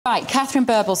Right, Katharine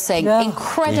Birbalsingh,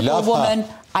 incredible woman.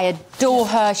 Her. I adore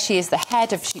her. She is the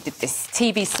head of, she did this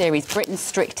TV series, Britain's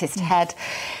Strictest Head.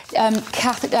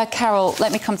 Carole,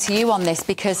 let me come to you on this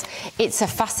because it's a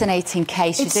fascinating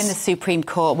case. She's in the Supreme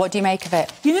Court. What do you make of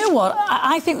it? You know what?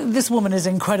 I think this woman is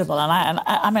incredible. And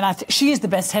I mean, she is the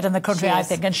best head in the country, I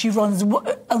think. And she runs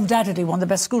undoubtedly one of the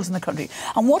best schools in the country.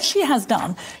 And what she has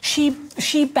done, she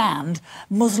banned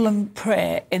Muslim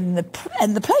prayer in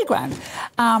the playground.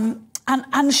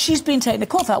 And she's been taken to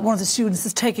court for that. One of the students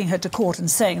is taking her to court and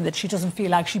saying that she doesn't feel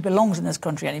like she belongs in this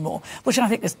country anymore, which I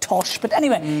think is tosh. But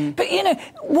anyway, but, you know,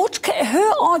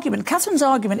 her argument, Catherine's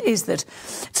argument is that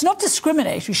it's not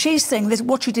discriminatory. She's saying that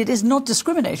what she did is not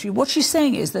discriminatory. What she's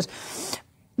saying is that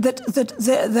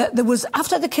there was,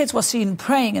 after the kids were seen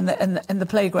praying in the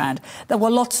playground, there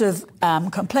were lots of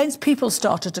complaints. People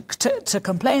started to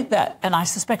complain that, and I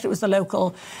suspect it was the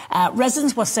local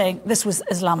residents were saying this was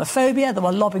Islamophobia. They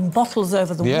were lobbing bottles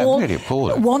over the wall. Really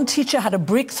appalling. One teacher had a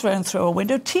brick thrown through a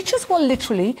window. Teachers were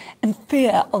literally in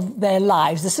fear of their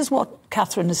lives. This is what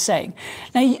Katharine is saying.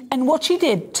 Now, and what she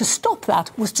did to stop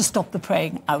that was to stop the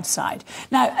praying outside.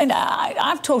 Now, and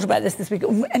I've talked about this week,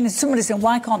 and somebody's saying,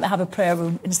 why can't they have a prayer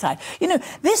room inside? You know,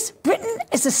 Britain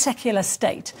is a secular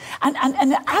state, and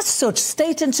as such,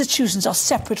 state institutions are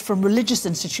separate from religious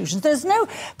institutions. There's no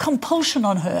compulsion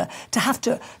on her to have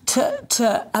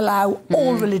to allow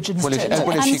all religions to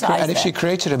and if she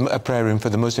created a prayer room for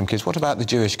the Muslim kids, what about the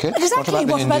Jewish kids? Exactly.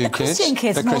 What about the Hindu Christian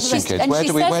kids? The Christian kids. And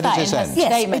where does this end?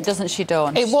 Statement, doesn't she?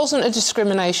 It wasn't a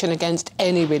discrimination against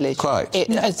any religion. Quite.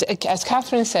 As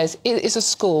Katharine says, it is a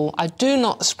school. I do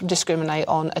not discriminate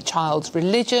on a child's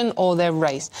religion or their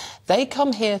race. They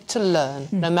come here to learn,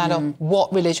 no matter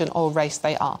what religion or race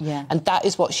they are. Yeah. And that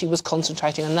is what she was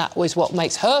concentrating on. That was what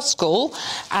makes her school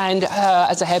and her,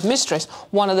 as a headmistress,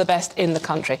 one of the best in the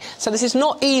country. So this is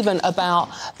not even about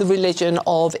the religion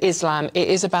of Islam. It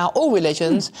is about all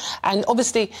religions. And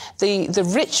obviously, the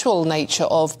ritual nature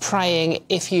of praying,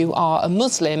 if you are a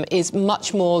Muslim, is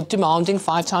much more demanding,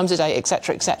 5 times a day,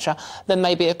 etc., than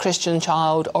maybe a Christian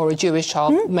child or a Jewish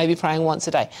child maybe praying once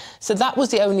a day. So that was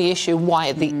the only issue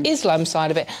why the Islam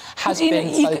side of it has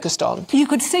been focused on. You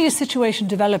could see a situation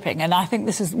developing, and I think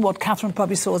this is what Katharine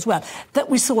probably saw as well, that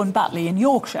we saw in Batley in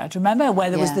Yorkshire. Do you remember where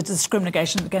there was the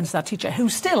discrimination against that teacher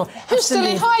who's still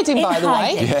in hiding, by the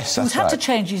way. Yes, that's had to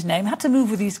change his name, had to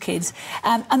move with his kids,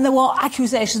 and there were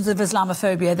accusations of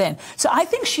Islamophobia then. So I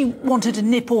think she wanted to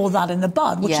nip all that in the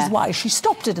bud, which is why she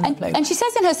stopped it in the playground. And she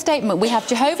says in her statement, we have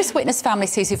Jehovah's Witness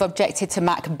families who've objected to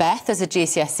Macbeth as a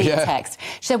GCSE text.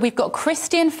 She said, we've got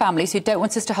Christian families who don't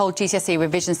want us to hold GCSE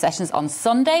revision sessions on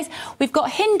Sundays. We've got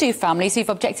Hindu families who've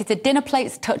objected to dinner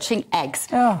plates touching eggs.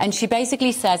 And she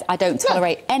basically says, I don't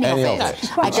tolerate any of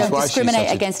it. I don't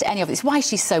discriminate against any of it. It's why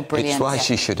she's so brilliant. It's why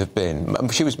she should have been.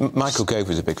 Michael Gove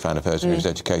was a big fan of hers when he was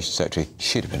Education Secretary.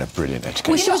 She'd have been a brilliant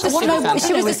education secretary.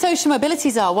 She was the social mobility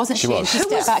czar, wasn't she? And she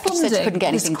stepped back and said she couldn't get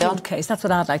anything done. Case. That's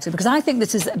what I'd like to, because I think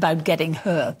this is about getting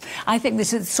her. I think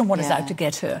this is someone is out to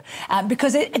get her,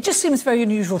 because it just seems very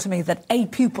unusual to me that a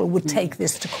pupil would take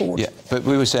this to court. Yeah, but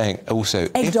we were saying also,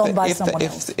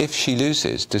 if she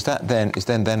loses, does that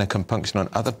then a compunction on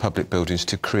other public buildings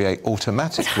to create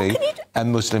automatically a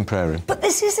Muslim prayer room? But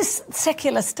this is a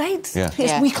secular state.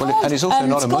 Yeah. We can't. And it's also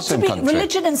not a Muslim country.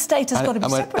 Religion and state has got to be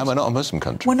separate. And we're not a Muslim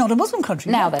country. We're not a Muslim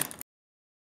country. Now then.